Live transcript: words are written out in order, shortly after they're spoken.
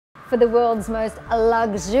for the world's most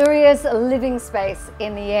luxurious living space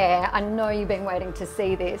in the air. I know you've been waiting to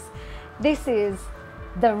see this. This is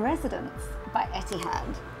the Residence by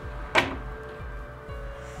Etihad.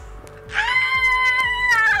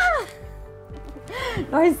 Ah!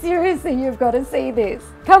 No, seriously, you've got to see this.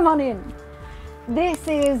 Come on in. This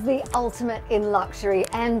is the ultimate in luxury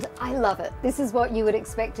and I love it. This is what you would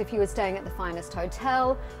expect if you were staying at the finest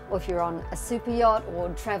hotel or if you're on a super yacht or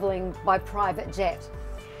traveling by private jet.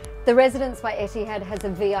 The Residence by Etihad has a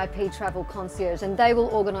VIP travel concierge and they will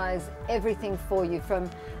organize everything for you, from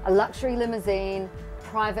a luxury limousine,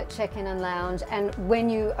 private check-in and lounge, and when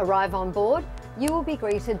you arrive on board, you will be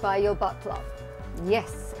greeted by your butler.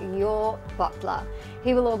 Yes, your butler.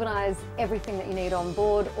 He will organise everything that you need on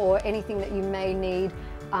board or anything that you may need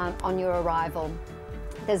on your arrival.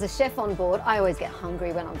 There's a chef on board. I always get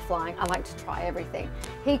hungry when I'm flying. I like to try everything.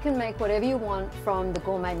 He can make whatever you want from the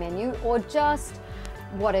gourmet menu or just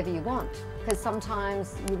whatever you want, because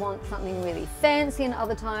sometimes you want something really fancy and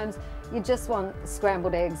other times you just want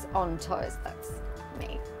scrambled eggs on toast. That's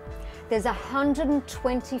me. There's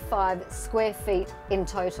 125 square feet in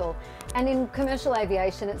total, and in commercial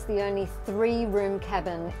aviation it's the only 3-room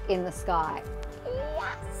cabin in the sky.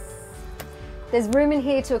 Yes! There's room in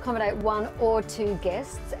here to accommodate 1 or 2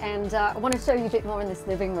 guests, and I want to show you a bit more in this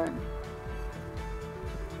living room.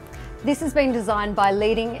 This has been designed by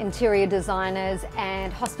leading interior designers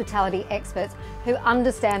and hospitality experts who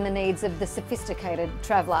understand the needs of the sophisticated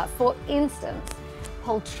traveller. For instance,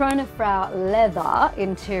 Poltronafrau leather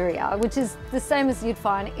interior, which is the same as you'd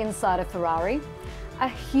find inside a Ferrari. A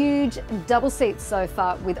huge double-seat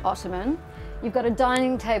sofa with ottoman. You've got a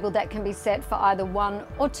dining table that can be set for either 1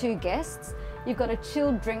 or 2 guests. You've got a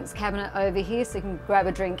chilled drinks cabinet over here so you can grab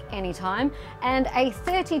a drink anytime, and a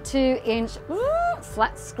 32-inch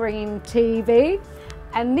flat screen TV.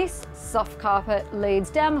 And this soft carpet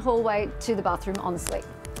leads down the hallway to the bathroom ensuite.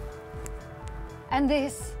 And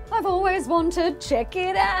this, I've always wanted, check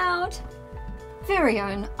it out. Very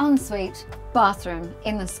own ensuite bathroom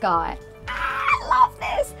in the sky. I love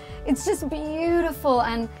this. It's just beautiful,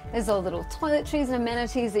 and there's all little toiletries and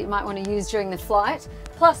amenities that you might want to use during the flight.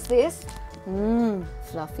 Plus this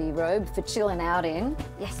fluffy robe for chilling out in.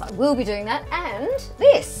 Yes, I will be doing that. And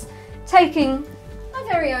this, taking my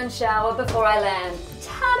very own shower before I land.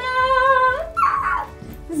 Ta-da!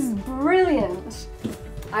 This is brilliant.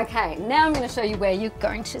 Okay, now I'm going to show you where you're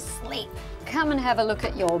going to sleep. Come and have a look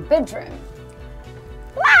at your bedroom.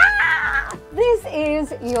 This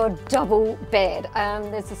is your double bed.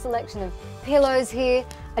 There's a selection of pillows here,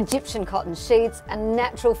 Egyptian cotton sheets, a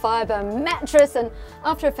natural fibre mattress, and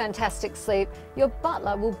after a fantastic sleep, your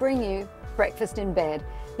butler will bring you breakfast in bed.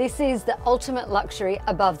 This is the ultimate luxury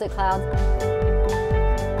above the clouds.